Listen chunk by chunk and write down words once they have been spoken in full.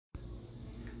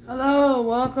Hello,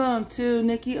 welcome to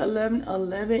Nikki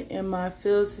 1111 in my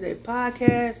Fields Today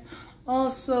podcast,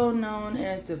 also known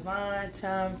as Divine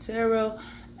Time Tarot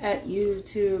at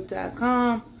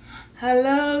youtube.com.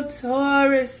 Hello,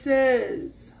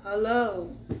 Tauruses.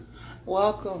 Hello,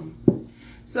 welcome.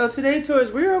 So today,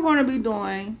 Taurus, we are going to be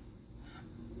doing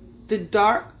the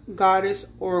Dark Goddess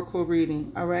Oracle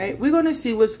reading. All right, we're going to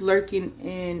see what's lurking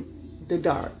in the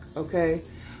dark. Okay,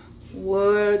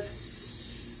 what's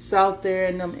out there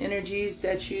in them energies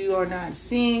that you are not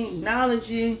seeing,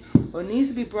 acknowledging, or needs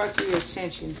to be brought to your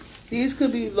attention. These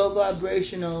could be low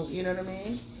vibrational, you know what I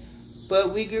mean? But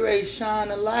we get ready to shine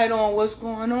a light on what's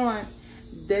going on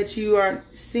that you aren't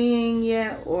seeing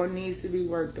yet or needs to be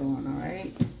worked on, all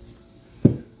right?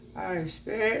 All right,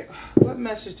 Spirit, what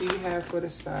message do you have for the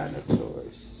sign of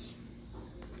Taurus?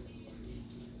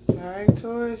 All right,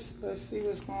 Taurus, let's see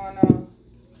what's going on.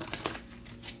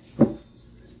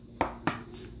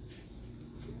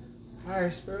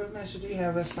 Alright, Spirit, what message do you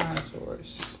have a sign of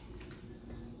Taurus?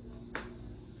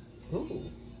 Ooh.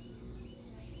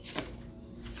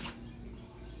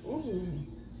 Ooh.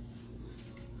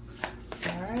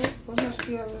 Alright, what message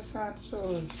do you have a sign of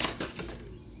Taurus?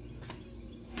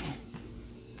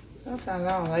 Sometimes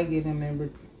I don't like getting them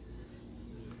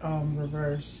in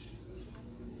reverse.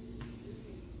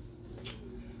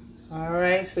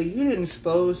 Alright, so you didn't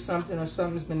expose something or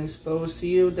something's been exposed to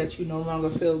you that you no longer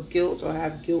feel guilt or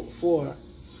have guilt for.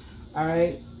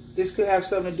 Alright, this could have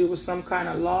something to do with some kind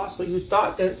of loss, or you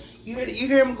thought that you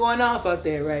hear them going off out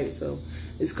there, right? So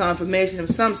it's confirmation of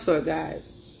some sort,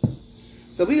 guys.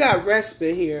 So we got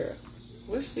respite here.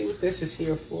 Let's see what this is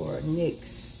here for.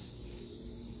 Nyx.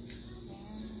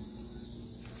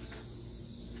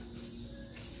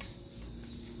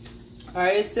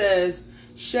 Alright, it says,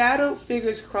 shadowed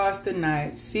figures cross the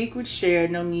night, secrets shared,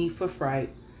 no need for fright.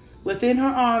 Within her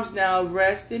arms now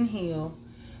rest and heal.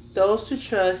 Those to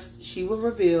trust she will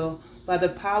reveal. By the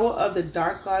power of the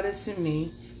dark goddess in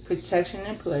me, protection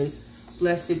in place,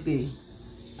 blessed be.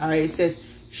 Alright, it says,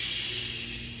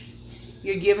 shh.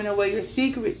 You're giving away your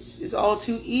secrets. It's all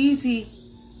too easy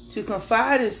to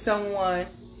confide in someone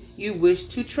you wish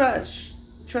to trust,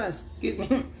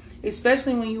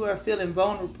 especially when you are feeling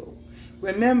vulnerable.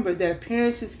 Remember that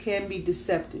appearances can be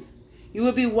deceptive. You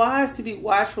will be wise to be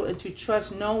watchful and to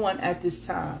trust no one at this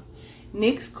time.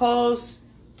 Nick calls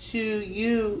to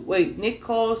you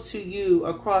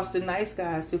across the night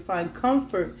skies to find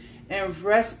comfort and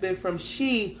respite from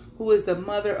she who is the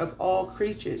mother of all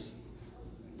creatures.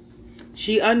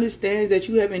 She understands that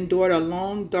you have endured a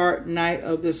long, dark night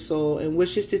of the soul and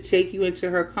wishes to take you into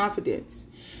her confidence.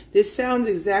 This sounds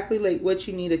exactly like what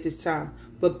you need at this time.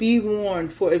 But be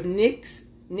warned, for if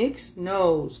Nyx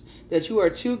knows that you are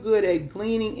too good at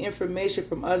gleaning information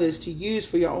from others to use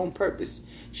for your own purpose,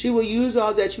 she will use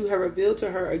all that you have revealed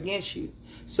to her against you.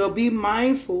 So be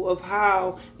mindful of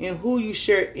how and who you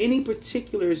share any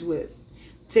particulars with.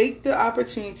 Take the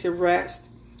opportunity to rest,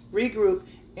 regroup,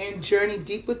 and journey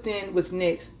deep within with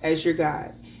Nyx as your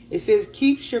guide. It says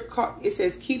keep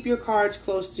your cards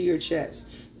close to your chest.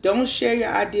 Don't share your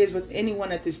ideas with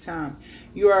anyone at this time.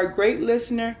 You are a great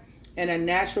listener and a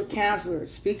natural counselor.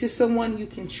 Speak to someone you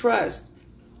can trust.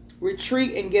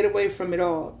 Retreat and get away from it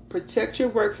all. Protect your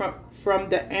work from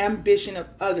the ambition of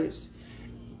others.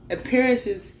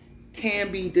 Appearances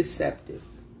can be deceptive.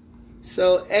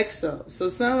 So EXO. So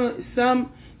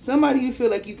somebody you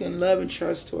feel like you can love and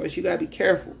trust towards. You gotta be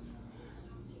careful.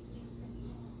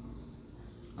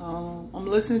 I'm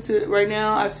listening to it right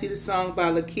now. I see the song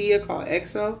by Lakia called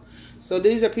EXO. So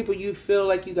these are people you feel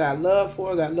like you got love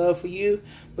for you,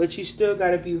 but you still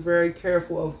got to be very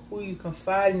careful of who you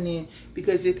confiding in,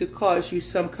 because it could cause you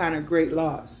some kind of great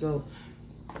loss. So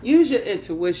use your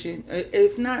intuition.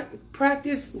 If not,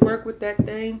 practice, work with that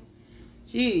thing.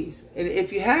 Jeez. And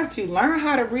if you have to, learn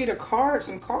how to read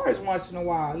some cards once in a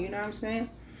while. You know what I'm saying?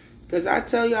 Because I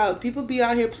tell y'all, people be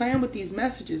out here playing with these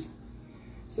messages.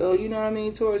 So, you know what I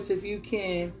mean, Taurus, if you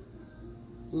can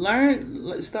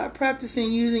start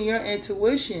practicing using your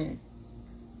intuition.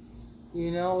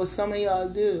 You know, what some of y'all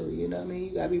do. You know what I mean?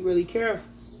 You got to be really careful.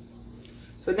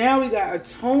 So now we got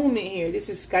Atonement here. This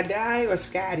is Skadi or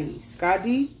Skadi?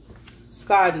 Skadi?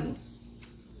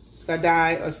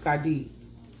 Skadi or Skadi.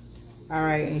 All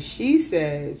right, and she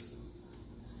says,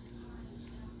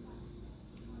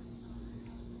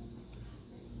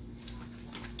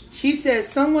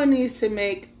 someone needs to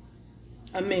make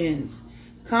amends.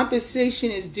 Compensation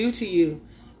is due to you.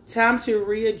 Time to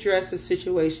readdress the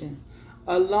situation.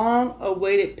 A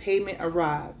long-awaited payment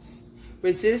arrives.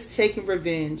 Resist taking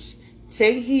revenge.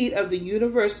 Take heed of the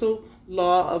universal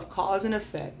law of cause and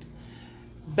effect.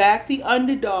 Back the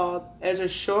underdog as a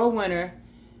sure winner.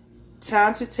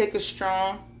 Time to take a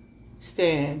strong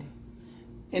stand.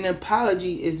 An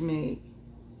apology is made.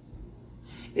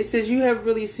 It says you have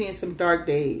really seen some dark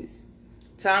days.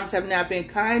 Times have not been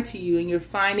kind to you, and you're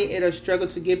finding it a struggle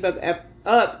to get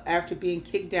up after being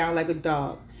kicked down like a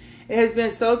dog. It has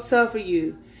been so tough for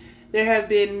you. There have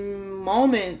been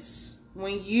moments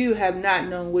when you have not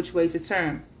known which way to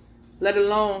turn, let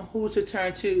alone who to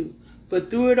turn to. But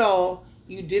through it all,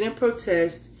 you didn't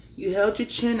protest. You held your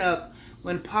chin up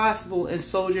when possible and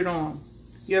soldiered on.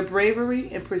 Your bravery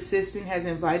and persistence has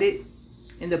invited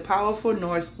in the powerful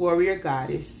Norse warrior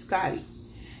goddess, Skadi.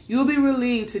 You will be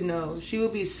relieved to know she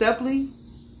will be supple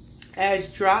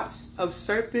as drops of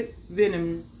serpent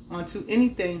venom onto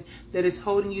anything that is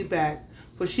holding you back,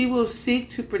 for she will seek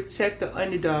to protect the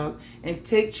underdog and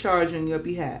take charge on your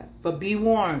behalf. But be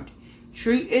warned,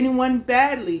 treat anyone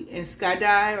badly and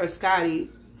Skadi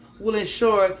will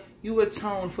ensure you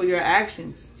atone for your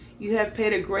actions. You have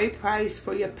paid a great price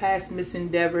for your past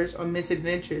misendeavors or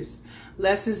misadventures.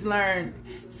 Lessons learned,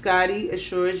 Skadi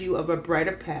assures you of a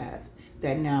brighter path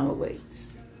that now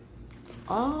awaits.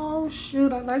 Oh,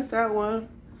 shoot, I like that one.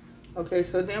 Okay,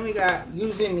 so then we got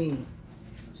using me.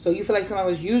 So you feel like somebody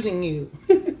was using you.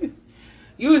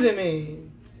 Using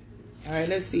me. All right,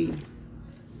 let's see.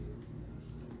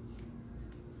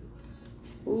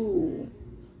 Ooh.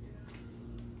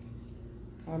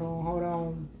 Hold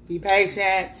on. Be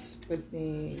patient with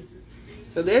me.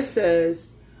 So this says,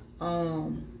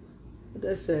 what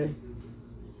does it say?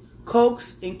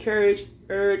 Coax, encourage,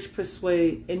 urge,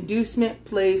 persuade. Inducement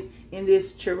placed in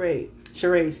this charade,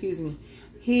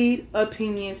 Heed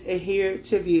opinions, adhere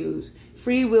to views.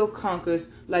 Free will conquers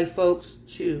like folks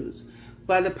choose.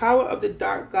 By the power of the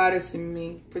dark goddess in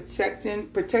me,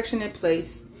 protection in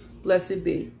place, blessed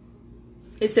be.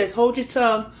 It says, hold your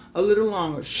tongue a little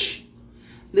longer. Shh.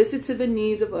 Listen to the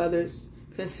needs of others.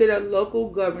 Consider local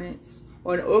governance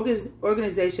or an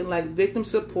organization like Victim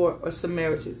Support or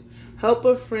Samaritans. Help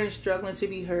a friend struggling to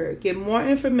be heard. Get more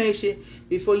information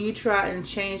before you try and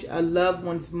change a loved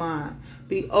one's mind.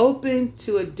 Be open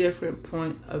to a different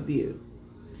point of view.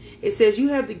 It says you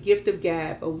have the gift of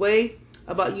gab, a way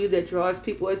about you that draws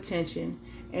people attention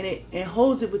and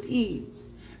holds it with ease.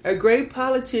 A great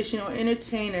politician or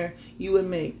entertainer you would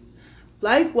make.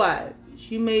 Likewise,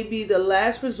 you may be the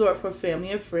last resort for family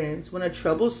and friends when a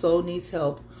troubled soul needs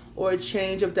help or a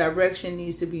change of direction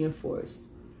needs to be enforced.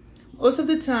 Most of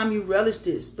the time you relish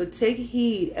this, but take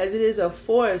heed as it is a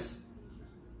force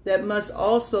that must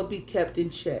also be kept in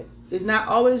check. It's not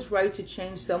always right to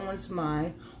change someone's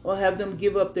mind or have them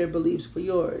give up their beliefs for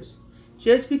yours.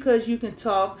 Just because you can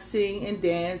talk, sing, and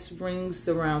dance rings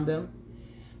around them.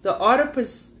 The art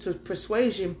of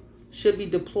persuasion should be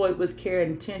deployed with care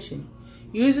and attention.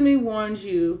 Usually warns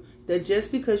you that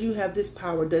just because you have this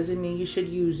power doesn't mean you should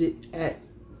use it at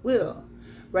will.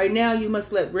 Right now, you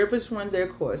must let rivers run their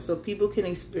course so people can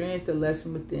experience the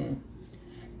lesson within.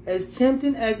 As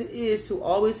tempting as it is to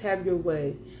always have your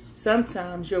way,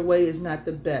 sometimes your way is not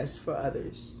the best for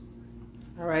others.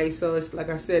 All right, so it's like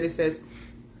I said, it says,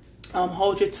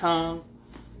 hold your tongue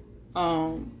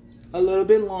a little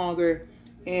bit longer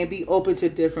and be open to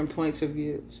different points of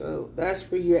view. So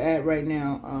that's where you're at right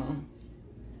now.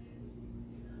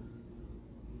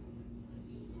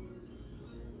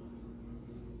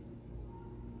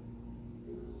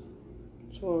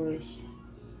 Taurus.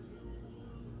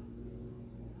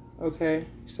 Okay,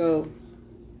 so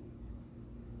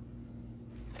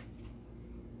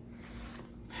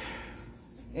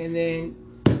and then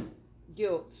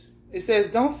guilt. It says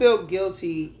don't feel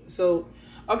guilty. So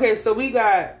okay, so we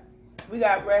got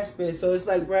respite. So it's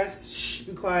like rest, shh,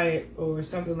 be quiet, or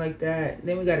something like that.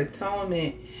 Then we got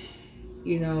atonement.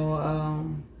 You know,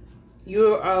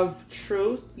 you're of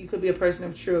truth. You could be a person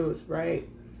of truth, right?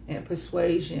 And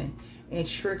persuasion and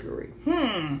trickery.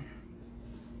 And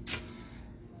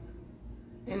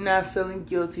not feeling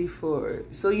guilty for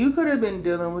it. So you could have been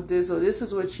dealing with this, or this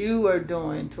is what you are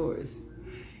doing, Taurus.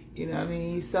 You know what I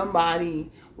mean? Somebody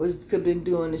could have been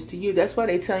doing this to you. That's why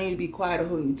they tell you to be quiet or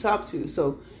who you talk to.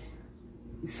 So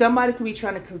somebody could be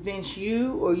trying to convince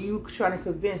you, or you trying to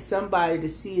convince somebody to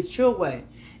see it your way.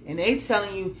 And they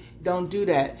telling you don't do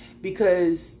that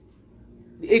because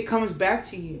it comes back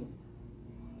to you.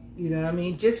 You know what I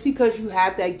mean? Just because you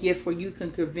have that gift where you can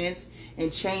convince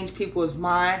and change people's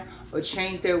mind or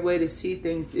change their way to see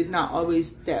things is not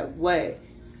always that way.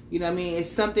 You know what I mean? It's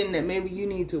something that maybe you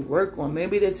need to work on.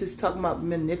 Maybe this is talking about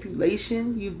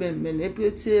manipulation. You've been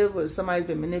manipulative, or somebody's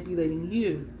been manipulating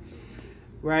you,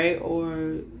 right?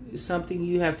 Or something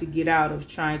you have to get out of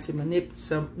trying to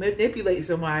manipulate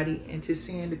somebody into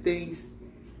seeing the things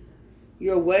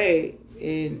your way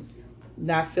and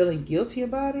not feeling guilty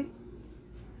about it.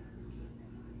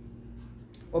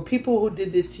 or people who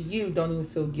did this to you don't even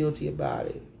feel guilty about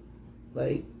it.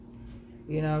 Like,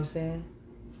 you know what I'm saying?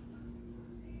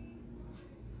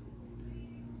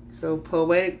 So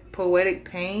poetic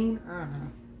pain. I don't know.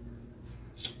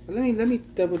 But let me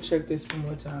double check this one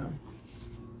more time.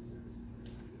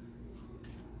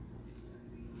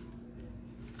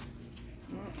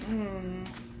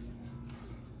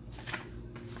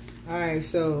 All right,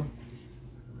 so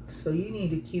you need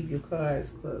to keep your cards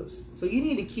close. So you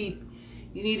need to keep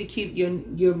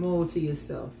your mood to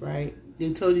yourself, right?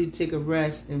 They told you to take a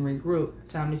rest and regroup.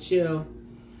 Time to chill.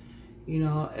 You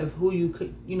know, of who you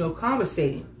could, you know,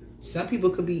 conversating. Some people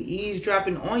could be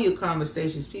eavesdropping on your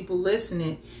conversations, people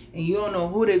listening, and you don't know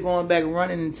who they're going back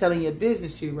running and telling your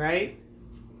business to, right?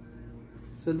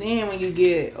 So then when you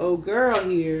get old girl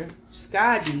here,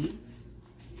 Scotty,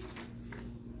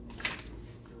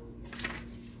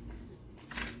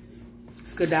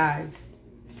 Skadai.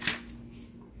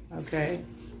 Okay.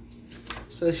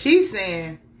 So she's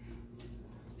saying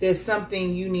there's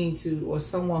something you need to, or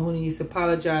someone who needs to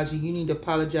apologize, or you need to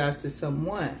apologize to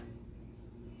someone.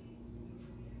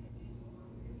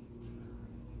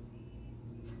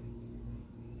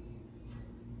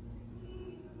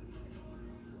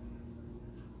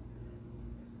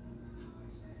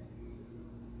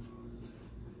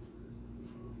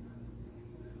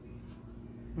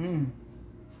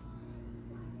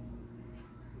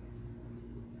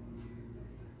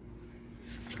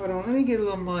 Hold on, let me get a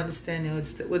little more understanding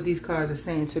of what these cards are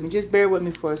saying to me. Just bear with me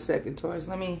for a second, Taurus.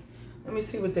 Let me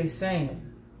see what they're saying.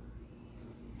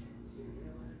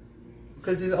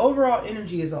 Because this overall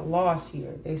energy is a loss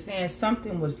here. They're saying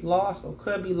something was lost or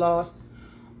could be lost,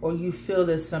 or you feel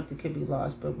that something could be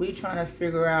lost. But we're trying to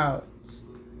figure out.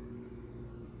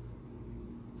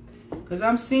 Because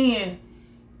I'm seeing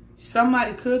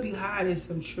somebody could be hiding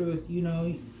some truth. You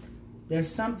know,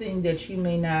 there's something that you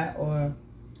may not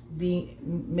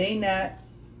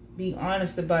be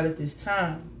honest about at this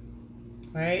time,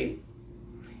 right?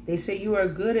 They say you are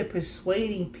good at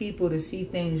persuading people to see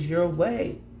things your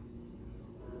way,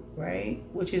 right?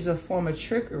 Which is a form of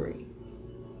trickery.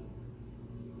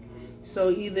 So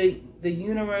either the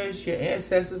universe, your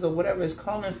ancestors, or whatever is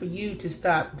calling for you to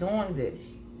stop doing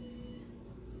this.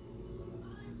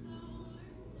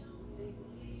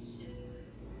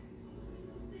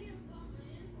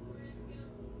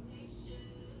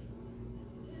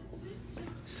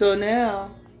 So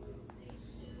now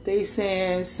they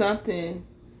saying something.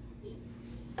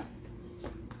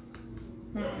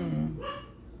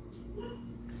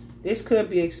 This could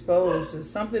be exposed.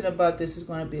 Something about this is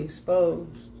going to be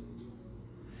exposed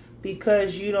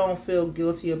because you don't feel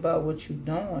guilty about what you're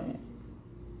doing.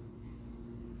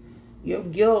 Your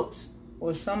guilt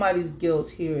or somebody's guilt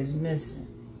here is missing.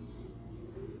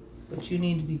 But you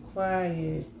need to be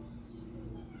quiet.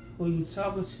 Who you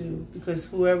talking to, because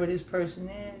whoever this person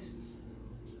is,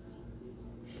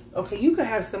 okay, you could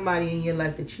have somebody in your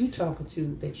life that you talking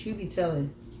to, that you be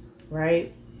telling,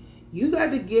 right? You got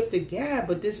the gift of gab,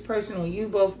 but this person or you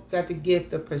both got the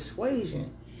gift of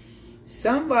persuasion.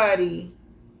 Somebody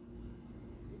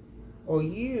or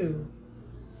you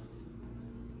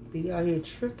be out here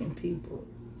tricking people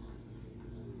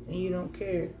and you don't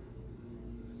care.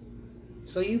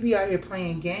 So you be out here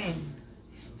playing games.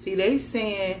 See, they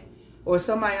saying, or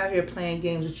somebody out here playing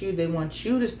games with you, they want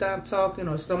you to stop talking,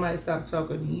 or somebody stop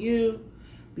talking to you,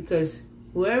 because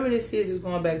whoever this is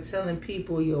going back telling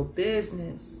people your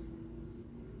business.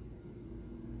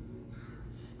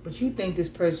 But you think this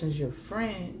person's your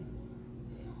friend.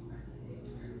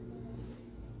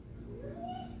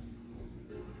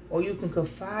 Or you can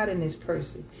confide in this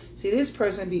person. See, this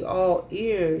person be all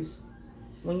ears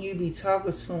when you be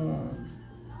talking to them.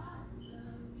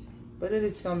 But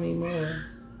it'll tell me more.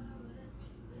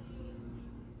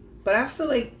 But I feel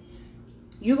like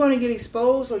you're going to get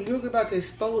exposed, or you're about to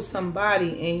expose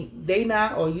somebody, and they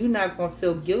not, or you're not going to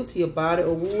feel guilty about it,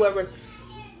 or whoever.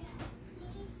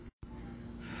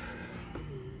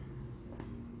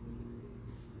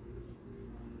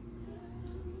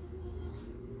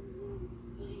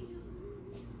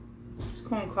 It's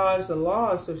going to cause a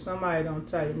loss if somebody don't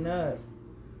tighten up.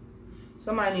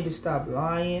 Somebody need to stop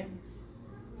lying,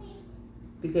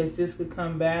 because this could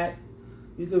come back.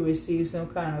 You could receive some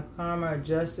kind of karma or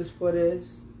justice for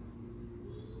this.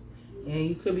 And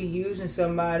you could be using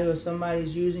somebody, or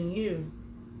somebody's using you.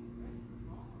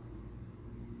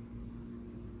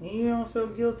 And you don't feel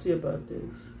guilty about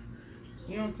this.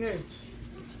 You don't care.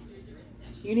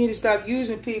 You need to stop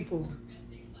using people.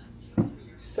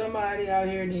 Somebody out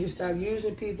here need to stop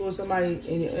using people. Somebody,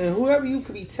 and whoever you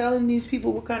could be telling these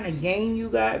people what kind of game you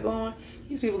got going,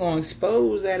 these people going to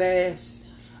expose that ass.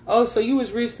 Oh, so you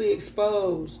was recently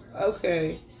exposed.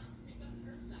 Okay.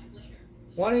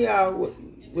 One of y'all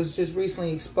was just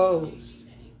recently exposed.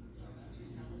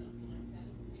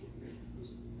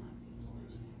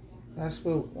 That's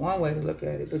one way to look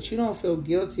at it. But you don't feel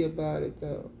guilty about it,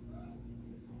 though.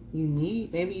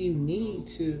 Maybe you need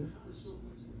to,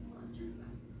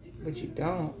 but you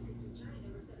don't.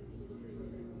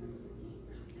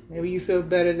 Maybe you feel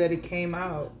better that it came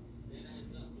out.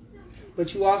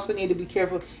 But you also need to be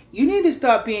careful. You need to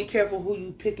start being careful who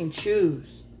you pick and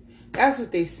choose. That's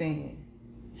what they saying.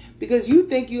 Because you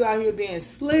think you out here being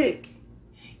slick,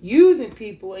 using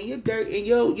people, and your dirt and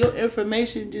your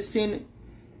information just seem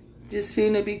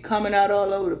to be coming out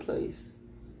all over the place.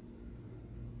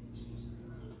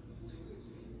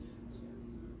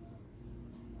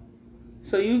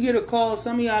 So you get a call.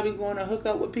 Some of y'all be going to hook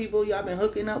up with people. Y'all been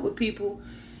hooking up with people.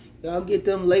 Y'all get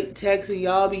them late texts and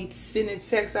y'all be sending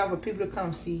texts out for people to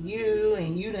come see you,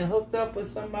 and you done hooked up with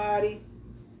somebody.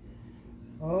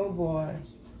 Oh boy.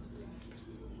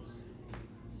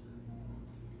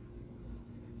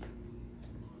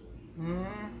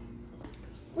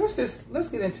 What's this? Let's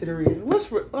get into the reading.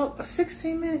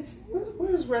 16 minutes?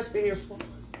 What is respite here for?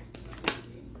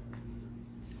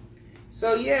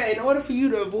 So yeah, in order for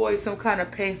you to avoid some kind of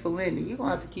painful ending, you're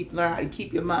going to have to learn how to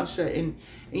keep your mouth shut. And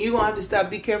you're going to have to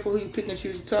be careful who you pick and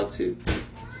choose to talk to.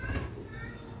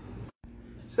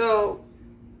 So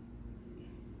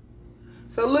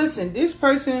listen, this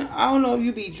person, I don't know if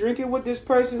you be drinking with this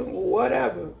person or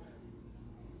whatever.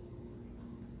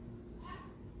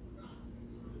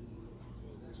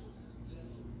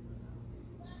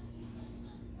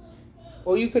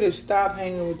 Or you could have stopped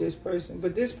hanging with this person.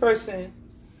 But this person,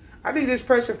 I think this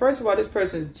person, first of all, this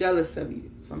person is jealous of you.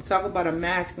 If I'm talking about a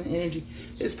masculine energy,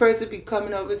 this person be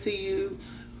coming over to you,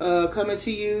 coming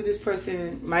to you. This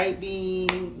person might be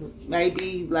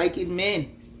liking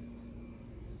men.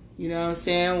 You know what I'm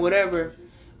saying? Whatever.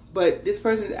 But this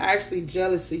person is actually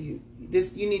jealous of you.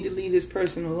 You need to leave this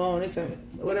person alone.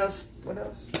 What else? What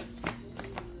else?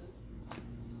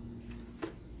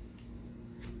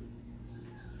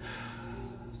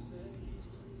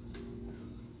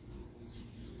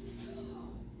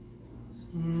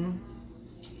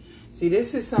 See,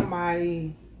 this is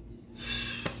somebody.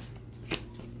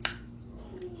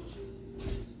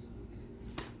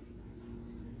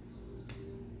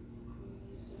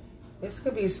 This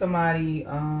could be somebody.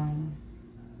 I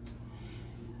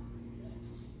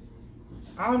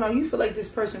don't know. You feel like this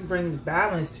person brings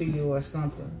balance to you or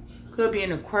something. Could be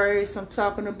an Aquarius I'm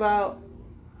talking about.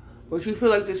 But you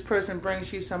feel like this person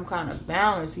brings you some kind of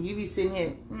balance, and you be sitting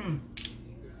here.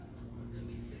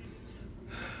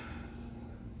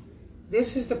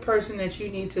 This is the person that you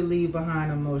need to leave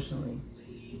behind emotionally.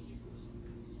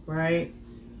 Right?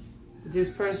 This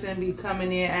person be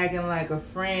coming in acting like a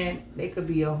friend. They could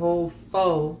be a whole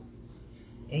foe.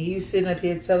 And you sitting up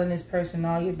here telling this person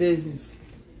all your business.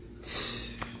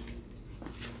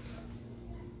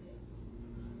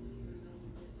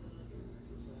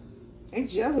 They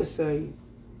jealous of you.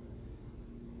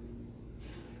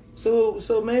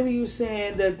 So maybe you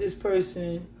saying that this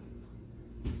person...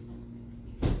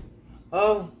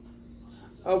 Oh,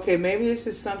 okay, maybe this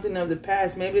is something of the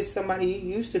past. Maybe it's somebody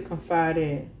you used to confide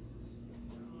in.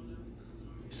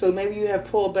 So maybe you have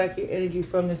pulled back your energy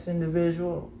from this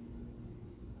individual.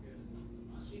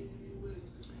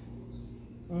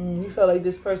 You felt like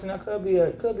this person could be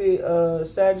a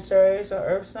Sagittarius or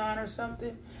Earth sign or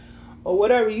something, or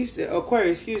whatever you said,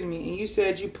 Aquarius, excuse me. And you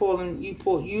said you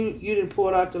didn't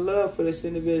pull out the love for this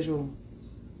individual,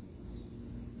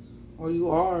 or you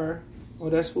are. Or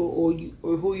that's or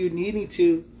who you're needing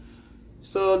to.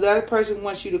 So that person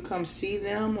wants you to come see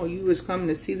them, or you was coming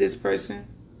to see this person.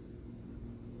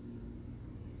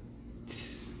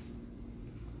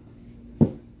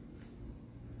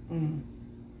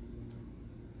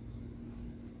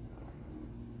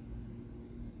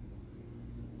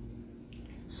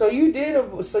 So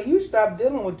you stopped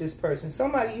dealing with this person.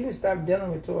 Somebody you didn't stop dealing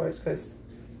with Taurus because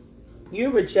you're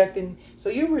rejecting.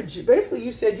 So basically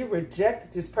you said you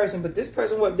rejected this person, but this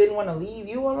person didn't want to leave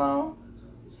you alone,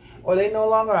 or they no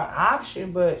longer an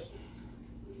option, but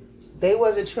they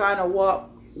wasn't trying to walk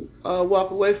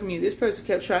away from you. This person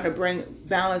kept trying to bring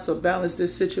balance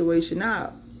this situation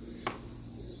out,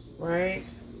 right?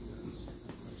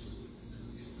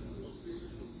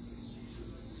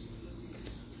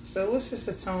 So what's this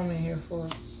atonement here for?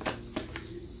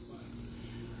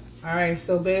 All right,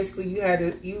 so basically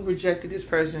you rejected this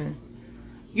person.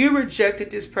 You rejected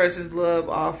this person's love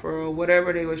offer or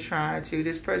whatever they was trying to.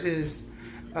 This person is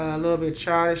a little bit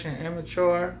childish and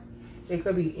immature. They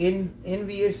could be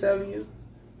envious of you.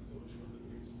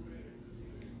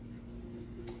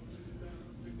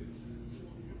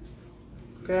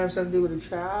 Could have something to do with a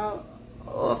child.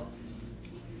 Oh.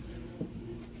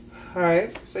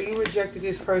 Alright, so you rejected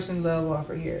this person's love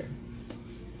offer here.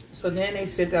 So then they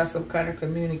sent out some kind of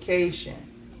communication.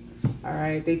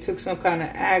 Alright, they took some kind of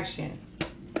action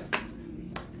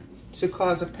to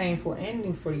cause a painful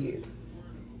ending for you.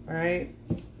 Alright?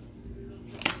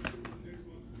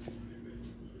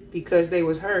 Because they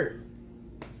was hurt.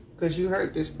 Because you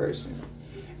hurt this person.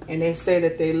 And they say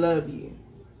that they love you.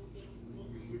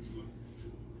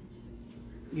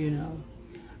 You know.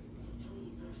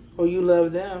 Or you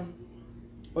love them.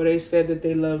 Or they said that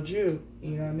they loved you.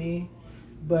 You know what I mean?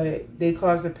 But they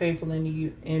caused a painful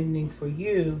ending for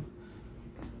you.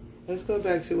 Let's go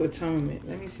back to Atonement.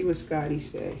 Let me see what Scotty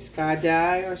says.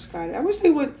 Sky or Scotty. I wish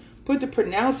they would put the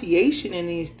pronunciation in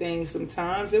these things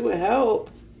sometimes. It would help.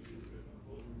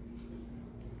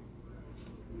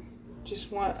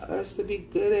 Just want us to be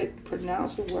good at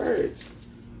pronouncing words.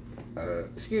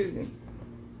 Excuse me.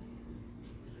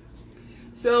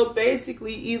 So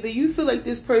basically, either you feel like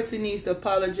this person needs to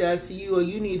apologize to you or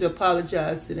you need to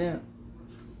apologize to them.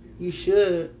 You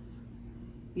should.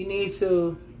 You need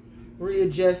to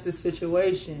readjust the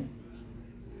situation.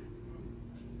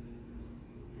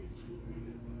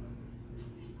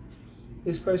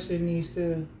 This person needs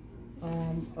to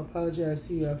apologize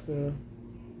to you, I feel.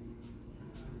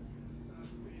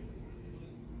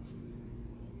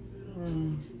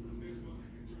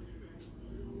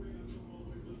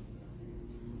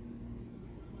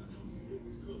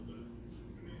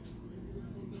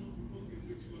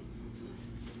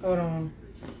 Hold on.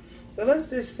 So let's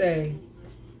just say,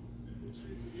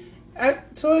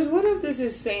 Taurus, what if this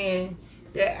is saying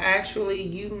that actually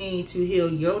you need to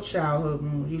heal your childhood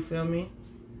wounds? You feel me?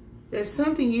 There's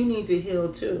something you need to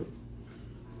heal too.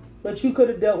 But you could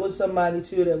have dealt with somebody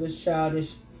too that was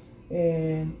childish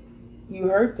and you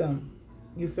hurt them.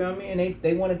 You feel me? And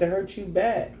they wanted to hurt you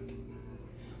back.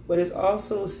 But it's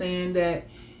also saying that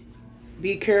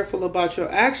be careful about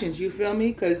your actions. You feel me?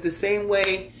 Because the same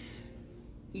way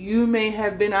you may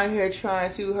have been out here trying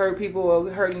to hurt people or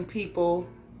hurting people,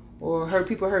 or hurt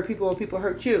people, or people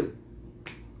hurt you.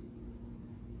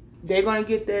 They're going to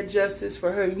get their justice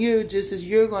for hurting you just as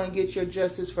you're going to get your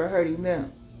justice for hurting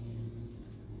them.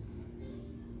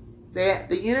 The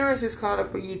universe is calling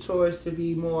for you, Taurus, to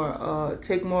be more,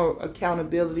 take more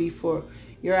accountability for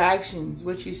your actions,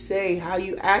 what you say, how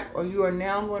you act, or you are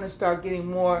now going to start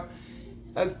getting more,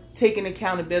 taking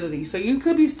accountability. So you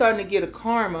could be starting to get a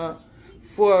karma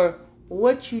for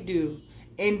what you do.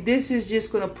 And this is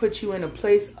just going to put you in a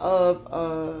place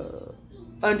of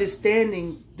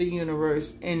understanding the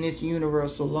universe and its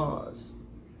universal laws.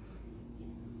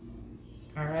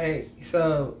 All right.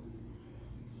 So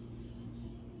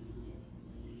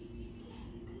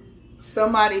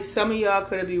some of y'all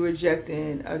could be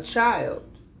rejecting a child.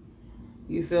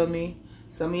 You feel me?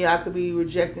 Some of y'all could be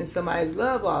rejecting somebody's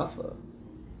love offer.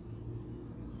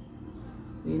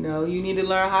 You know, you need to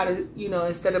learn how to,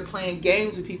 instead of playing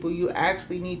games with people, you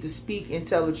actually need to speak and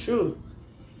tell the truth.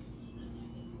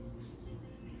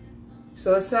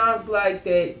 So it sounds like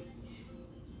that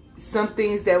some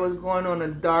things that was going on in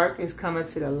the dark is coming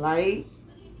to the light,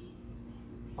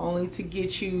 only to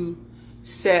get you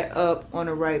set up on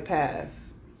the right path.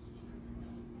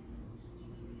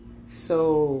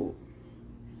 So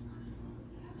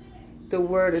the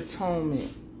word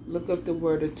atonement, look up the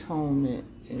word atonement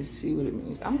and see what it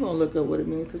means. I'm going to look up what it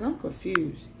means because I'm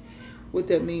confused what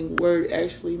that word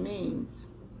actually means.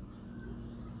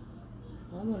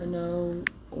 I want to know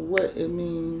what it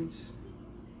means.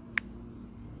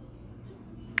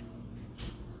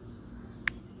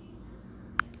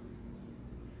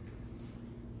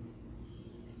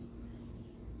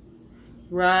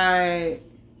 Right.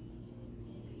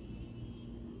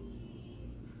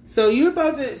 So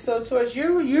Taurus,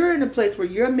 you're in a place where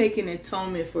you're making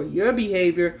atonement for your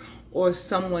behavior or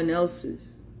someone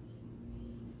else's.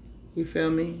 You feel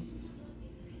me?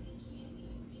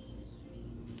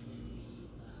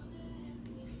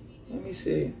 Let me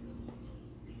see.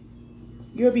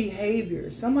 Your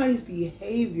behavior, somebody's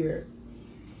behavior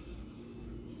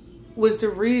was the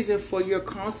reason for your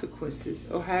consequences,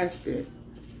 or has been.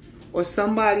 Or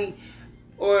somebody,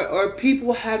 or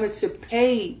people having to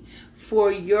pay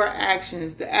for your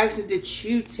actions, the actions that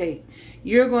you take.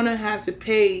 You're going to have to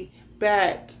pay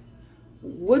back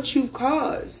what you've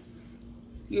caused.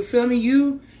 You feel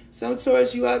me? Some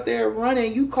Taurus, you out there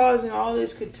running, you causing all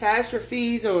this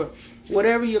catastrophes or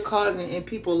whatever you're causing in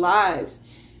people's lives.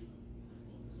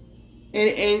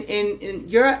 And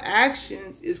your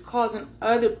actions is causing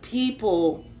other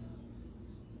people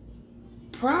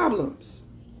problems.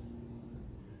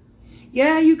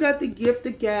 Yeah, you got the gift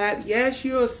of gab. Yes,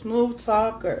 you're a smooth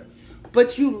talker.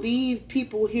 But you leave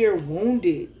people here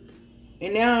wounded.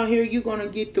 And now here you're going to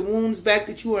get the wounds back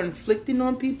that you are inflicting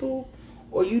on people?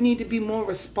 Or you need to be more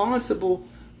responsible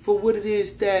for what it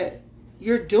is that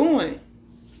you're doing.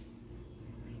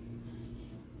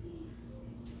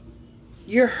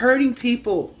 You're hurting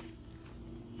people.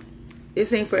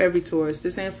 This ain't for every tourist.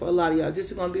 This ain't for a lot of y'all.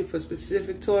 This is going to be for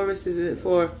specific tourists. This is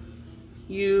for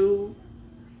you.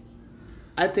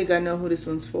 I think I know who this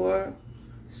one's for.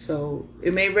 So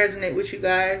it may resonate with you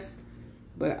guys.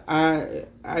 But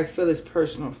I feel it's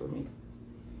personal for me.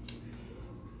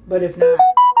 But if not,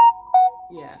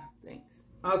 yeah, thanks.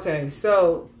 Okay,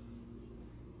 so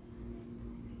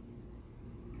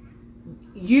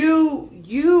your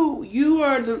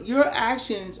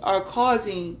actions are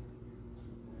causing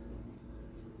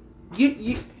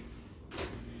you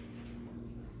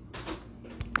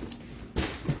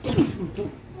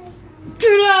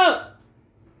get up.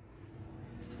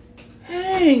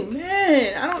 Hey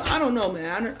man, I don't know,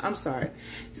 man. I'm sorry.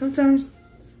 Sometimes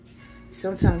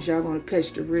y'all gonna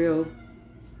catch the real.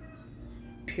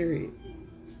 Period.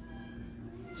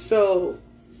 So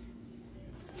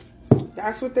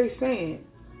that's what they saying.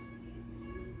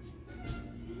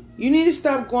 You need to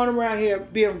stop going around here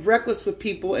being reckless with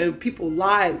people and people's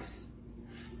lives.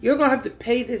 You're gonna have to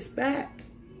pay this back,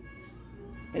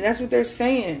 and that's what they're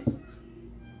saying.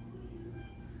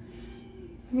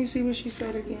 Let me see what she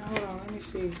said again. Hold on. Let me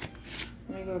see.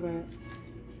 Let me go back.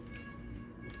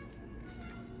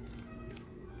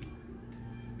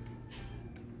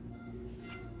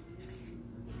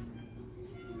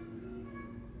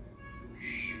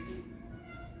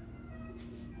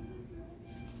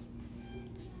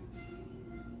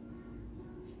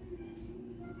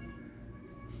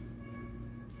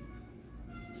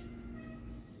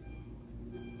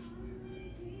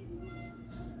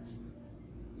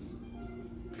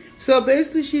 So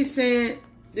basically she's saying,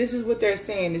 this is what they're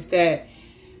saying, is that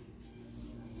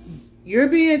you're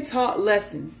being taught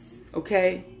lessons,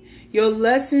 okay? Your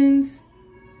lessons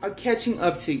are catching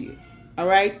up to you, all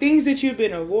right? Things that you've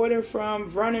been avoiding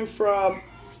from, running from,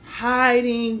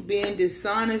 hiding, being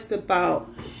dishonest about.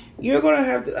 You're going to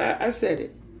have to, I said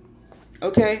it,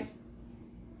 okay?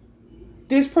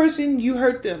 This person, you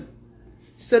hurt them,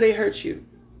 so they hurt you.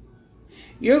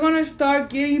 You're going to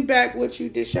start getting back what you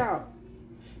dish out.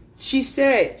 She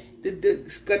said,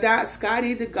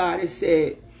 Scotty the goddess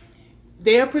said,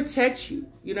 they'll protect you.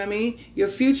 You know what I mean? Your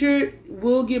future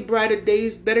will get brighter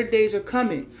days. Better days are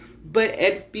coming.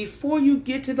 But before you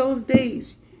get to those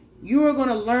days, you are going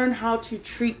to learn how to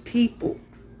treat people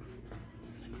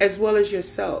as well as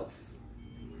yourself.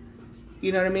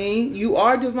 You know what I mean? You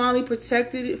are divinely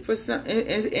protected for some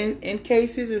in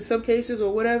cases, in some cases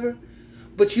or whatever.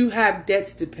 But you have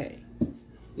debts to pay.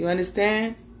 You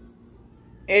understand?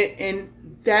 And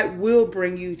that will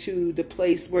bring you to the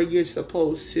place where you're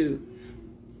supposed to.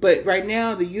 But right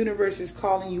now, the universe is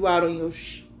calling you out on your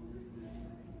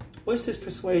What's this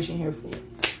persuasion here for?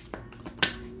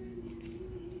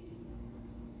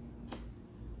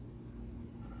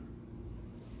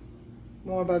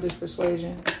 More about this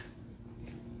persuasion.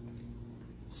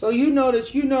 So you know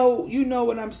that you know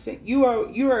what I'm saying. You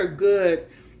are good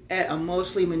at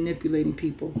emotionally manipulating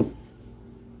people.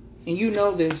 And you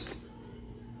know this.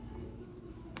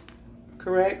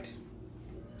 Correct?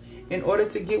 In order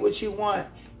to get what you want,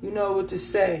 you know what to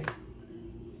say.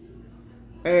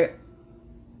 It's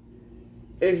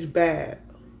bad.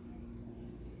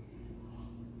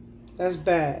 That's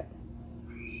bad.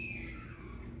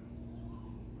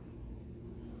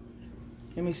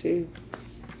 Let me see.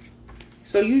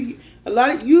 So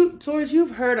Taurus,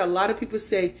 you've heard a lot of people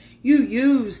say, you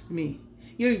used me.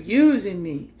 You're using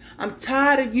me. I'm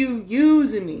tired of you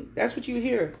using me. That's what you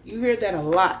hear. You hear that a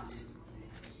lot.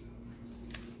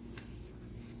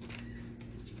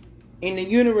 And the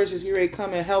universe is here to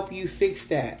come and help you fix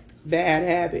that bad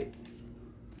habit.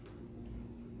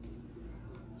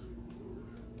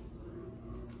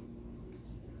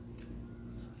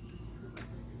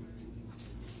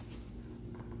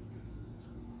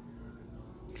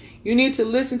 You need to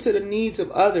listen to the needs of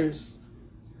others.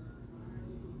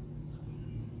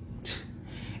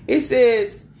 It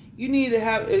says you need to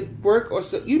have it work, or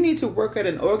so you need to work at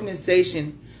an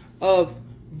organization of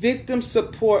victim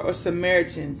support or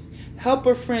Samaritans. Help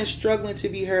a friend struggling to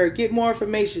be heard. Get more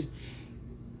information.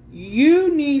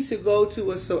 You need to go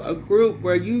to a group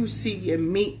where you see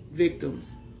and meet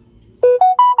victims.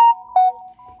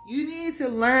 You need to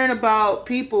learn about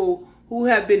people who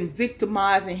have been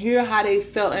victimized and hear how they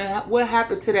felt and what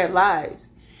happened to their lives.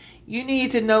 You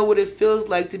need to know what it feels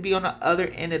like to be on the other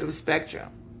end of the spectrum.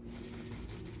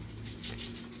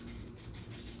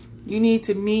 You need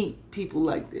to meet people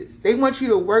like this. They want you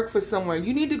to work for somewhere.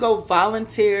 You need to go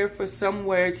volunteer for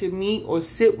somewhere to meet or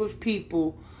sit with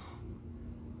people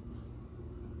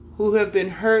who have been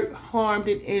hurt, harmed,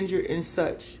 and injured and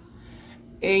such.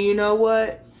 And you know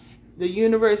what? The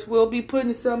universe will be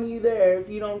putting some of you there if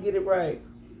you don't get it right.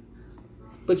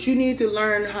 But you need to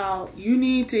learn how, you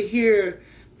need to hear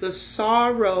the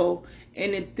sorrow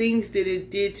and the things that it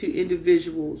did to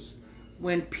individuals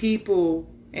when people,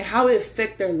 and how it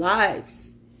affect their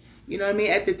lives. You know what I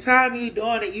mean? At the time you're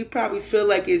doing it, you probably feel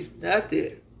like it's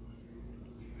nothing.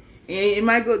 And it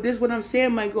might go, this what I'm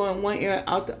saying might go in one ear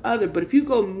out the other. But if you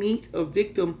go meet a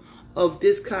victim of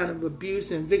this kind of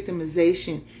abuse and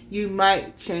victimization, you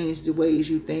might change the ways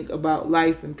you think about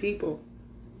life and people.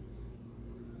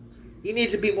 You need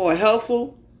to be more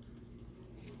helpful.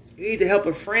 You need to help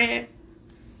a friend.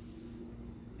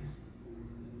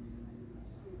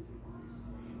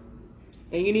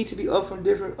 And you need to be open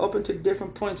to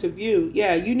different points of view.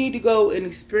 Yeah, you need to go and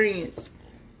experience.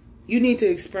 You need to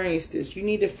experience this. You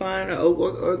need to find an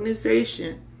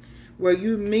organization where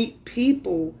you meet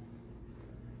people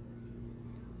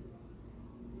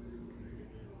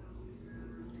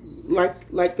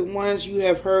like the ones you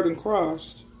have heard and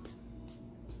crossed.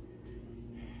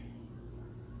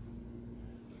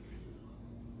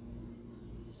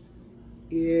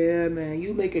 Yeah, man,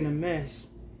 you making a mess.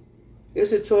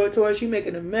 It's a Taurus, you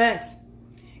making a mess.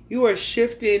 You are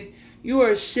shifting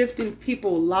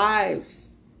people's lives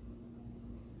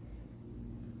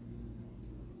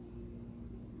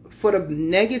for the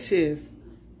negative.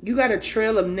 You got a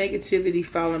trail of negativity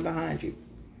following behind you.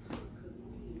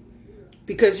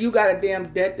 Because you got a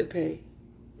damn debt to pay.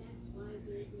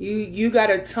 You got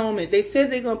atonement. They said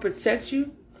they're gonna protect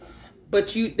you, but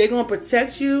they're gonna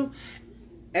protect you.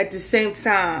 At the same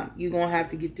time, you're gonna have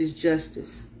to get this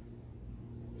justice.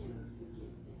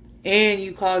 And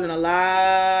you causing a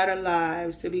lot of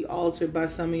lives to be altered by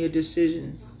some of your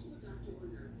decisions.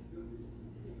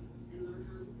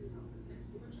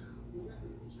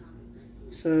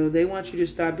 So they want you to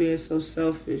stop being so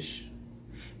selfish.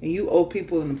 And you owe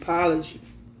people an apology.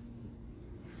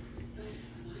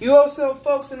 You owe some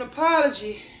folks an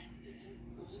apology.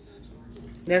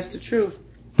 That's the truth.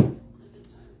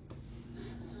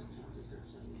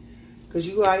 Because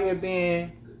you out here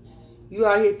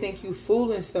think you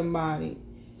fooling somebody.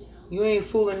 You ain't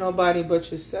fooling nobody but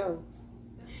yourself.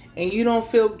 And you don't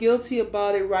feel guilty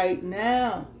about it right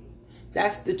now.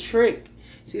 That's the trick.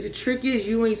 See, the trick is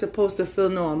you ain't supposed to feel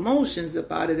no emotions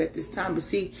about it at this time. But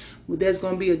see, there's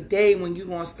going to be a day when you're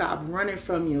going to stop running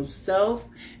from yourself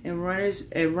and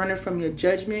running from your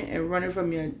judgment and running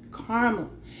from your karma.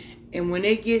 And when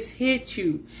it gets hit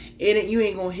you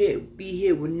ain't going to be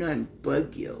hit with nothing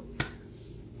but guilt.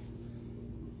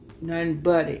 Nothing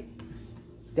but it.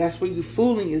 That's where you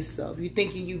fooling yourself. You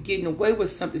thinking you getting away with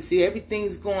something. See,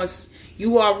 everything's going,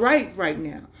 you are right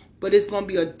now. But it's going to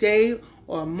be a day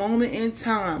or a moment in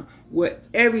time where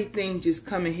everything just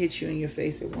come and hit you in your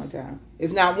face at one time.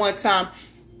 If not one time,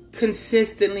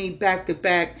 consistently back to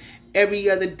back, every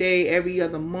other day, every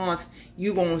other month,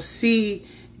 you're going to see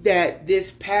that this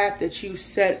path that you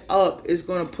set up is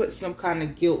going to put some kind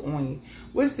of guilt on you.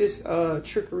 What's this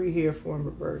trickery here for in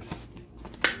reverse?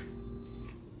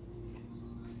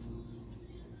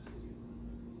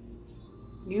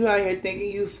 You out here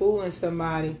thinking you fooling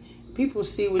somebody. People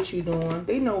see what you doing.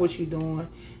 They know what you doing.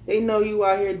 They know you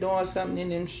out here doing something in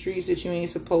them streets that you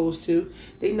ain't supposed to.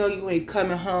 They know you ain't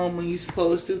coming home when you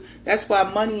supposed to. That's why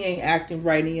money ain't acting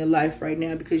right in your life right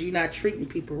now, because you're not treating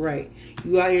people right.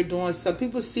 You out here doing something.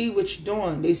 People see what you're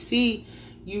doing. They see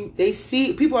you.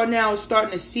 People are now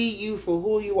starting to see you for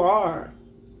who you are.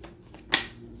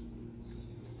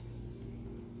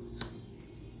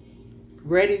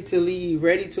 Ready to leave,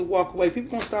 ready to walk away.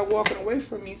 People gonna start walking away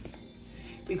from you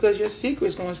because your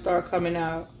secret's gonna start coming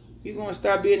out. You're gonna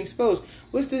start being exposed.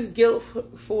 What's this guilt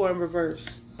for in reverse?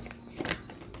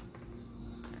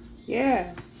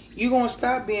 Yeah, you're gonna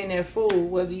stop being that fool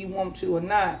whether you want to or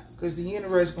not, because the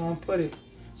universe gonna put it,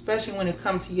 especially when it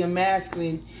comes to your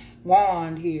masculine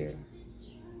wand here.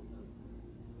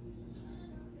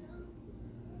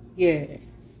 Yeah,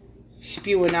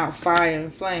 spewing out fire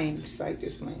and flames like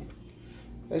this plan.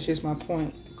 That's just my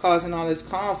point. Causing all this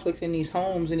conflict in these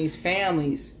homes and these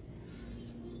families.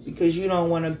 Because you don't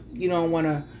want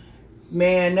to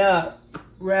man up,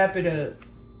 wrap it up.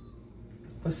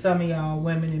 For some of y'all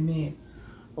women and men.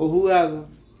 Or whoever.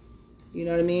 You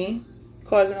know what I mean?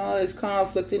 Causing all this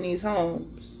conflict in these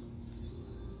homes.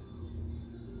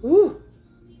 Woo.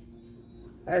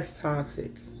 That's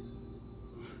toxic.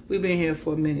 We've been here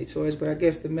for a minute, Taurus, but I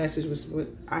guess the message was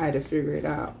I had to figure it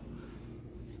out.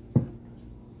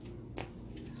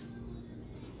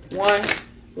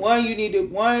 One, you need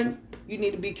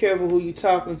to be careful who you're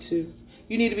talking to.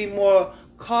 You need to be more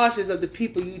cautious of the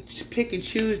people you pick and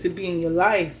choose to be in your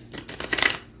life.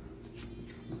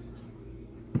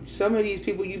 Some of these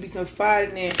people you be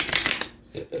confiding in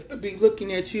be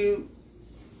looking at you.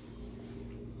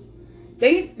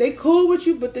 They cool with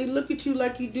you, but they look at you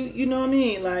like you do. You know what I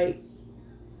mean? Like,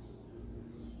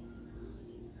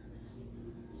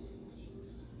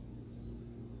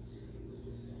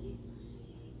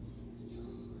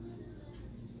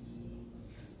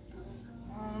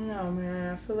 I don't know,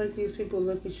 man. I feel like these people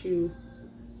look at you.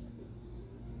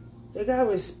 They got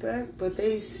respect, but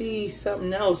they see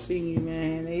something else in you,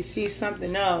 man. They see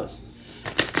something else.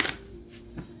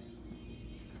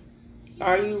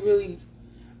 Are you really?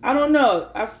 I don't know.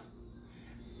 I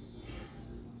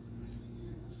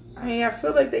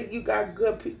feel like that you got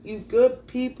good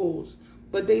peoples,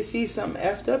 but they see something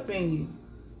effed up in you.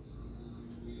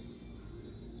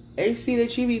 They see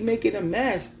that you be making a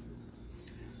mess.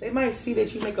 They might see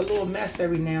that you make a little mess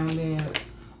every now and then,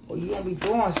 or you gonna be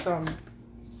doing something.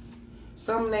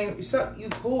 You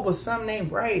cool, but something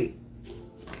ain't right.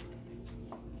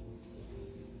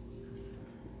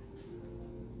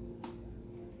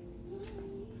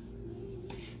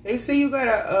 They say you got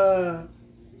a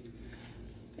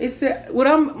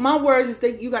my words is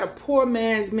that you got a poor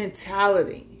man's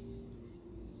mentality.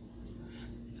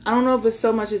 I don't know if it's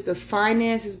so much as the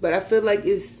finances, but I feel like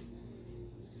it's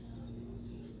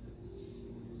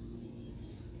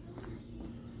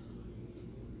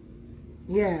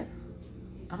yeah.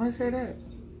 I'm gonna say that.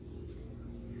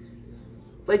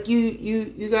 Like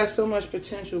you got so much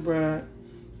potential, bruh.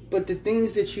 But the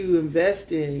things that you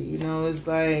invest in, you know, it's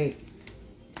like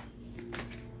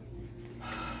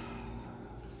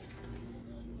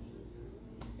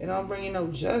it don't bring you no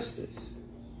justice.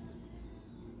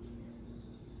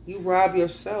 You rob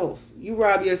yourself. You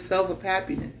rob yourself of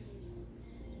happiness.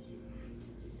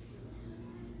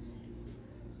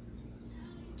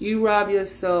 You rob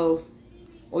yourself,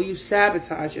 or you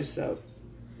sabotage yourself.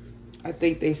 I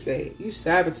think they say you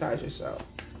sabotage yourself.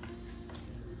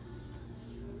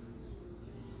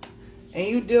 And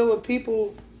you deal with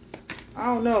people, I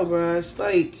don't know, bro. It's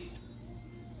like,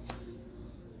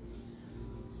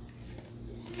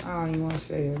 I don't even want to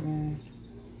say it, man.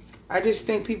 I just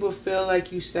think people feel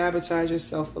like you sabotage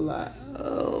yourself a lot.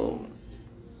 Oh,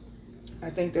 I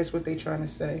think that's what they're trying to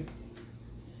say.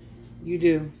 You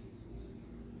do.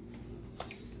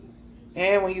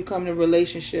 And when you come to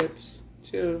relationships,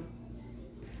 too.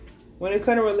 When it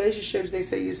comes to relationships, they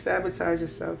say you sabotage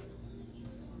yourself.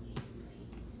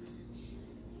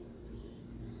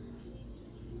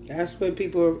 That's what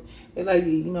people are like,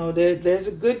 you know, there's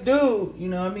a good dude, you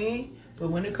know what I mean? But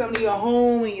when it comes to your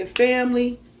home and your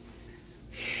family,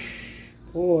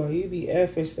 boy, you be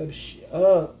effing some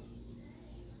up.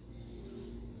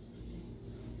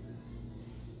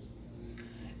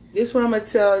 This is what I'm going to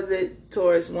tell the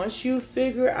Taurus. Once you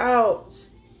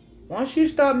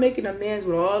start making amends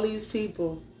with all these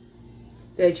people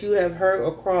that you have hurt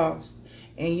or crossed,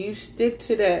 and you stick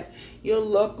to that, your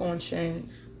luck going to change.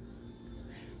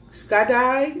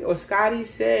 Scotty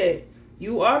said,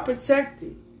 you are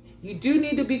protected. You do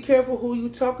need to be careful who you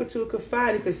talking to and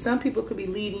confiding, because some people could be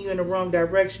leading you in the wrong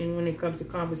direction when it comes to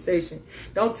conversation.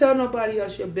 Don't tell nobody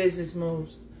else your business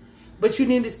moves. But you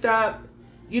need to stop,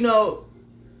 you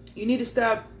need to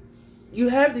stop. You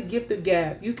have the gift of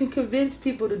gab. You can convince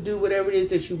people to do whatever it is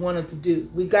that you want them to do.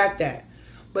 We got that.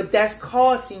 But that's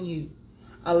costing you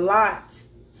a lot.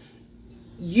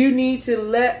 You need to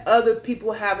let other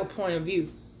people have a point of view.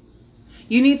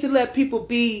 You need to let people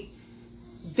be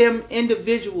them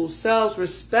individual selves,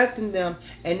 respecting them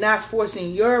and not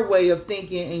forcing your way of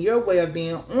thinking and your way of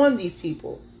being on these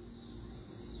people.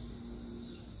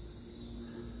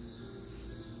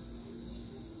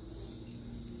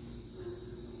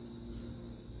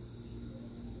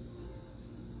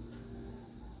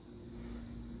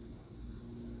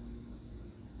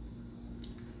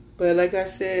 But like I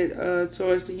said,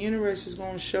 Taurus, the universe is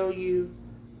going to show you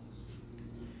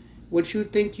what you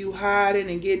think you hiding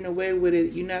and getting away with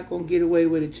it. You're not going to get away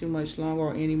with it too much longer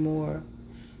or anymore.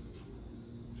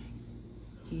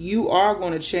 You are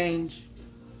going to change.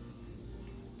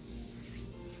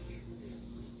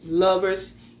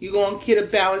 Lovers, you're going to get a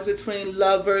balance between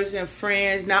lovers and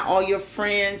friends. Not all your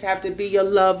friends have to be your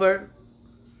lover.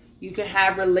 You can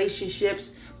have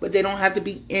relationships, but they don't have to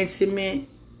be intimate.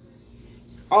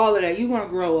 All of that. You're going to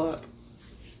grow up.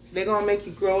 They're going to make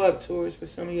you grow up, Taurus, for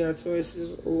some of y'all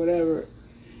Tauruses or whatever.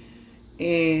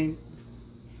 And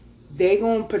they're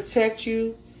going to protect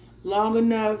you long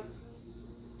enough,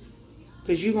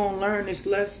 because you're going to learn this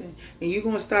lesson. And you're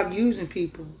going to stop using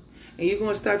people. And you're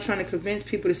going to stop trying to convince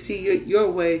people to see it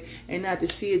your way and not to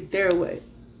see it their way.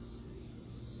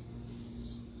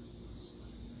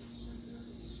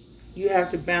 You have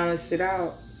to balance it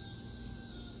out.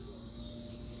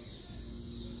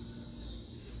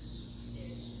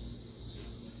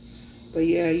 But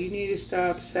yeah, you need to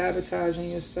stop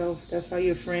sabotaging yourself. That's how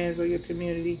your friends or your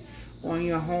community or in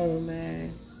your home,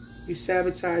 man. You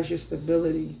sabotage your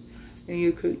stability and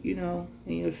your, you know,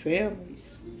 and your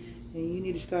families. And you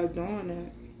need to stop doing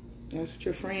that. That's what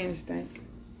your friends think.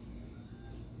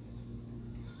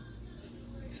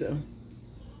 So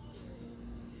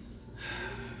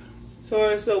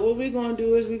what we're going to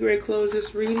do is we're going to close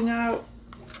this reading out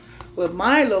with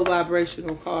my low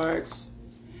vibrational cards.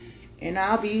 And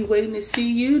I'll be waiting to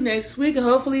see you next week. And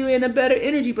hopefully we're in a better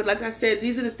energy. But like I said,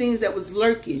 these are the things that was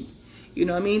lurking. You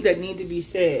know what I mean? That need to be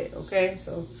said. Okay?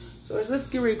 So let's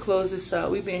get ready to close this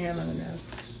out. We've been here long enough.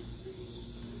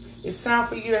 It's time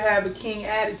for you to have a king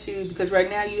attitude. Because right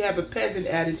now you have a peasant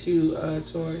attitude,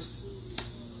 Taurus.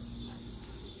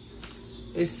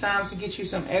 It's time to get you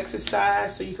some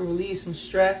exercise so you can release some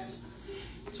stress.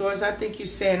 Taurus, I think you're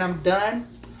saying I'm done.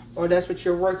 Or that's what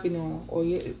you're working on. Or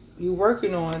you're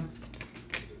working on.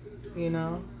 You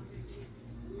know,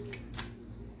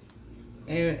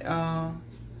 and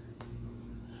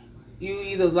you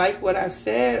either like what I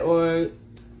said or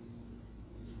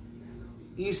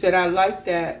you said I like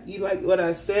that. You like what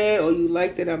I said, or you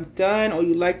like that I'm done, or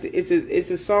you like the, it's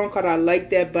a song called I Like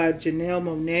That by Janelle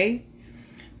Monáe.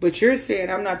 But you're saying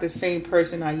I'm not the same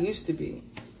person I used to be.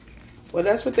 Well,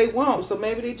 that's what they want. So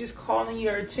maybe they just calling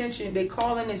your attention. They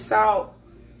calling this out.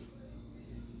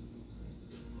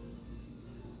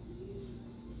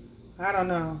 I don't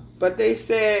know. But they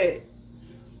said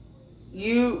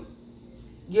your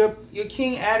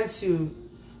king attitude.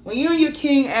 When you're in your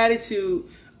king attitude,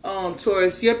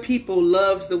 Taurus, your people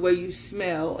loves the way you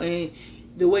smell. And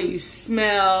the way you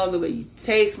smell, the way you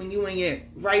taste, when you in your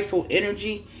rightful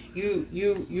energy,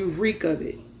 you reek of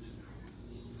it.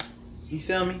 You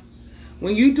feel me?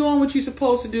 When you doing what you're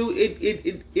supposed to do,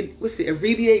 it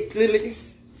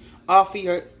alleviates off of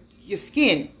your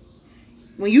skin.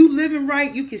 When you living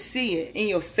right, you can see it in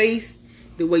your face,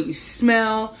 the way you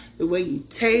smell, the way you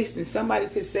taste. And somebody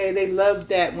could say they love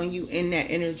that when you in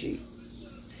that energy.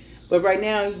 But right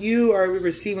now, you are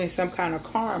receiving some kind of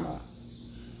karma.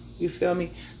 You feel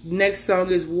me? Next song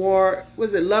is War.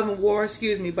 Was it Love and War?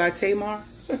 Excuse me, by Tamar.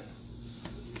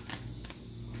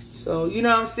 So, you know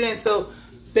what I'm saying? So,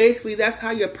 basically, that's how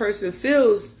your person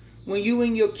feels. When you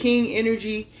in your king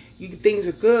energy, things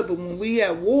are good. But when we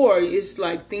at war, it's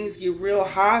like things get real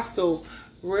hostile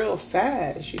real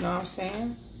fast. You know what I'm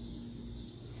saying?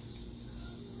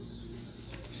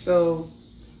 So,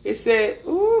 it said,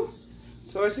 ooh,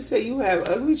 Taurus, it said you have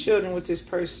ugly children with this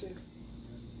person.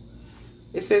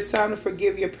 It says time to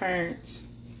forgive your parents.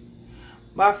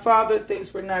 My father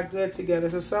thinks we're not good together.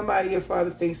 So somebody, your father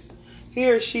thinks he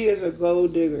or she is a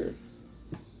gold digger.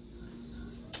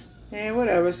 And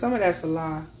whatever. Some of that's a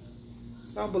lie.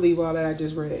 Don't believe all that I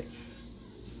just read.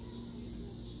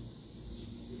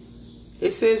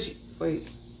 It says, wait.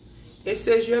 It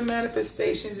says your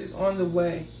manifestations is on the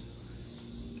way.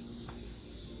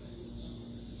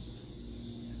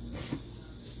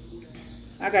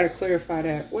 I got to clarify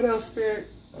that. What else, Spirit?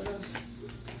 What else?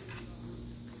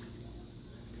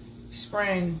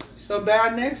 Spring. So by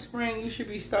next spring, you should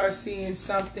start seeing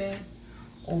something.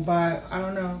 Or by, I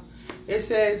don't know. It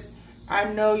says,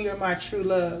 I know you're my true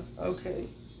love. Okay.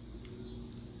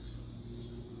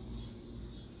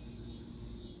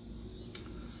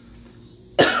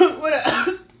 What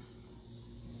else?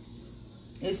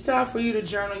 It's time for you to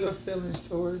journal your feelings,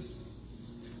 Taurus.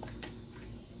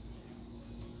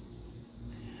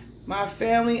 My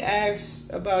family asks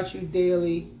about you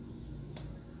daily.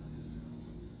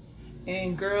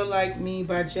 And Girl Like Me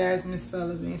by Jasmine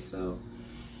Sullivan. So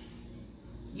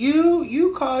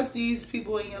you cause these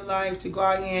people in your life to go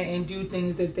out here and do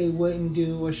things that they wouldn't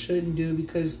do or shouldn't do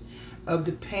because of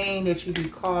the pain that you be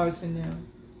causing them.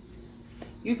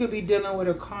 You could be dealing with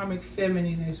a karmic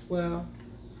feminine as well.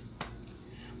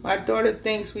 My daughter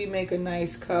thinks we make a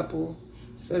nice couple.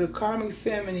 So the karmic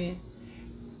feminine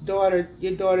daughter,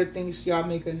 your daughter thinks y'all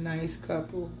make a nice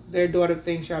couple. Their daughter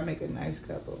thinks y'all make a nice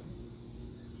couple.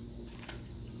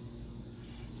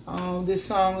 This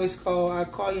song is called I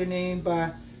Call Your Name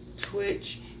by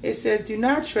Twitch. It says, do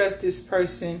not trust this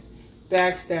person,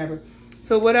 backstabber.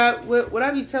 So what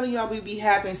I be telling y'all, we be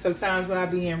happening sometimes when I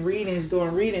be in readings,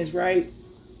 doing readings, right?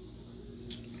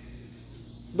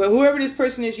 But whoever this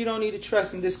person is, you don't need to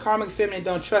trust them. This karmic feminine,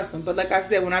 don't trust them. But like I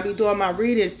said, when I be doing my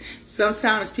readings,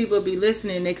 sometimes people be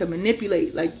listening and they can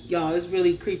manipulate. Like, y'all, it's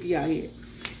really creepy out here.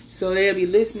 So they'll be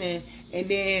listening, and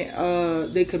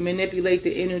then they can manipulate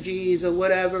the energies or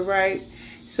whatever, right?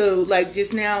 So like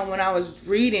just now when I was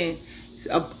reading,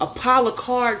 a pile of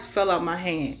cards fell out my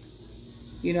hand.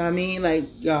 You know what I mean? Like,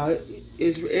 y'all,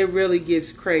 it really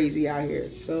gets crazy out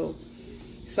here. So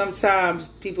sometimes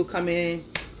people come in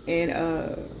and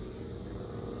I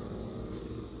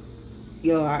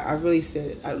really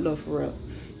said, I love for real.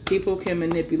 People can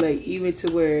manipulate even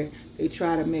to where they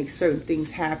try to make certain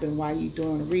things happen while you're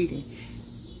doing the reading.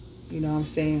 You know what I'm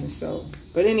saying? So,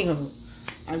 but anywho,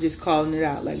 I'm just calling it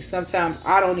out. Like sometimes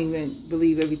I don't even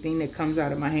believe everything that comes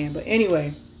out of my hand. But anyway,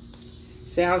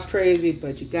 sounds crazy,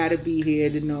 but you got to be here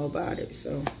to know about it.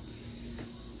 So,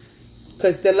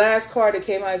 because the last card that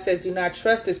came out, it says, do not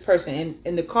trust this person.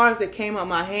 And the cards that came out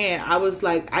my hand, I was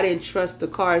like, I didn't trust the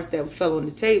cards that fell on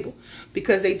the table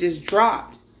because they just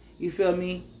dropped. You feel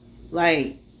me?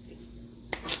 Like,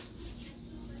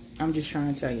 I'm just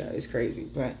trying to tell you, it's crazy.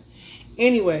 But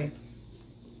anyway,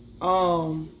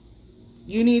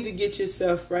 you need to get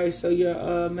yourself right so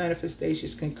your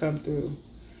manifestations can come through.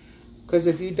 Because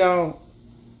if you don't,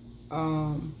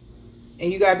 and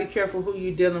you got to be careful who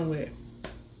you're dealing with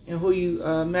and who you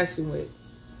messing with.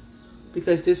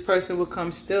 Because this person will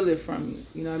come steal it from you.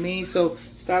 You know what I mean? So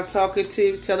stop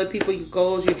telling people your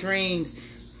goals, your dreams.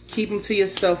 Keep them to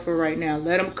yourself for right now.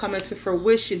 Let them come into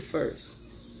fruition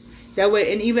first. That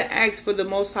way, and even ask for the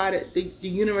Most High, the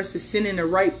universe, to send in the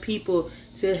right people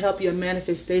to help your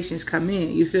manifestations come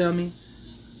in. You feel me?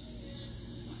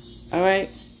 All right.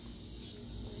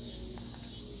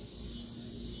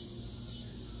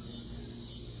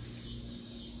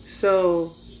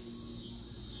 So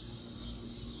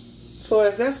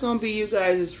if that's going to be you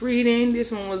guys' reading,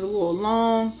 this one was a little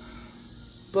long.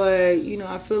 But, you know,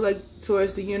 I feel like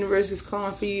towards the universe is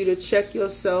calling for you to check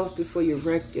yourself before you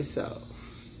wreck yourself.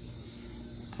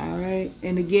 All right.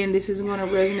 And again, this isn't going to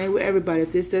resonate with everybody.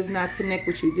 If this does not connect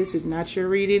with you, this is not your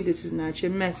reading. This is not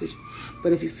your message.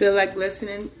 But if you feel like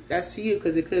listening, that's to you,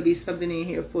 because it could be something in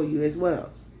here for you as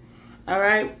well. All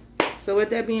right. So with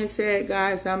that being said,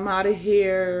 guys, I'm out of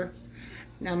here.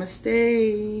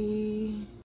 Namaste.